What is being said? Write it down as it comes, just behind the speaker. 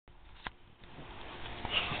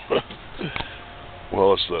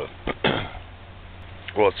Well, it's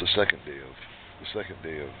the second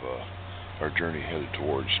day of our journey headed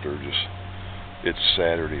towards Sturgis. It's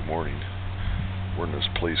Saturday morning. We're in this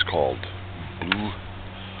place called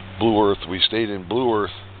Blue Earth. We stayed in Blue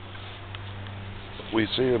Earth. We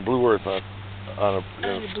stayed in Blue Earth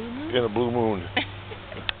in a blue moon.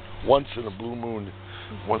 Once in a blue moon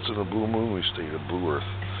we stayed in Blue Earth.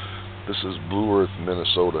 This is Blue Earth,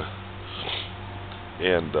 Minnesota,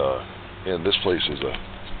 and this place is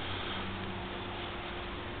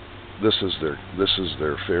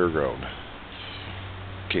their fairground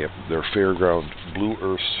camp. Their fairground, Blue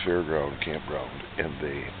Earth's fairground campground, and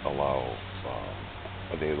they allow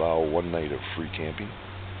 1 night of free camping.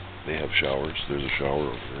 They have showers. There's a shower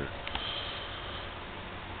over there.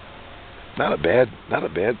 Not a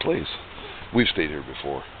bad place. We've stayed here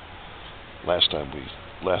before. Last time we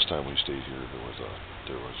stayed here, there was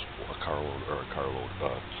a carload,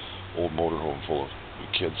 old motorhome full of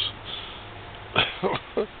kids. A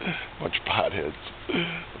bunch of potheads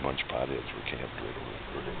were camped right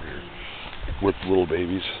over here with little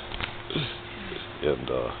babies, and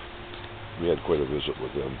we had quite a visit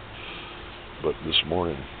with them. But this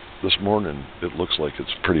morning it looks like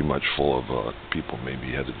it's pretty much full of people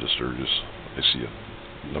maybe headed to Sturgis. I see a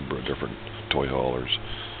number of different toy haulers.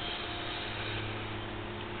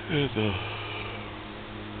 And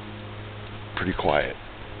pretty quiet,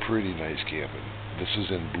 pretty nice camping. This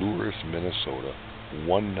is in Blue Earth, Minnesota.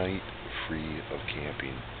 1 night free of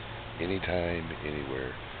camping, anytime,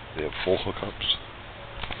 anywhere. They have full hookups.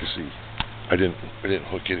 You see, I didn't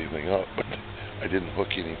hook anything up, but they do have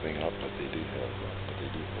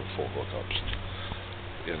full hookups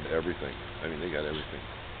and everything. I mean, they got everything.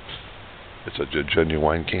 It's a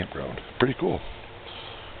genuine campground. Pretty cool.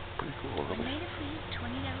 Pretty cool, really. Made a fee $20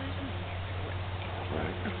 a minute.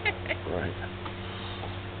 Right.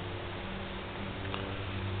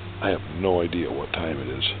 I have no idea what time it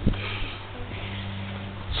is.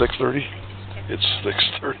 6:30? It's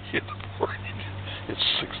 6:30 in the morning. It's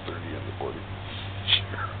 6:30 in the morning.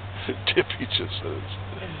 Sure. Tippy just says,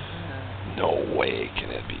 no way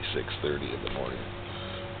can it be 6:30 in the morning.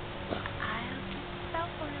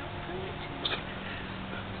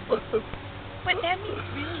 But that means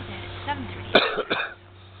really that it's 7:30.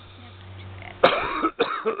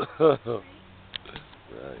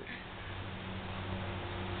 Right.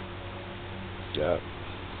 Yeah.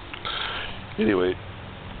 Anyway.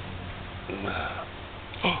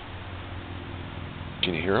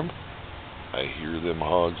 Can you hear them? I hear them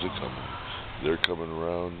hogs are coming. They're coming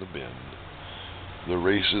around the bend. The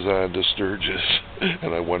race is on to Sturgis,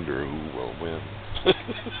 and I wonder who will win.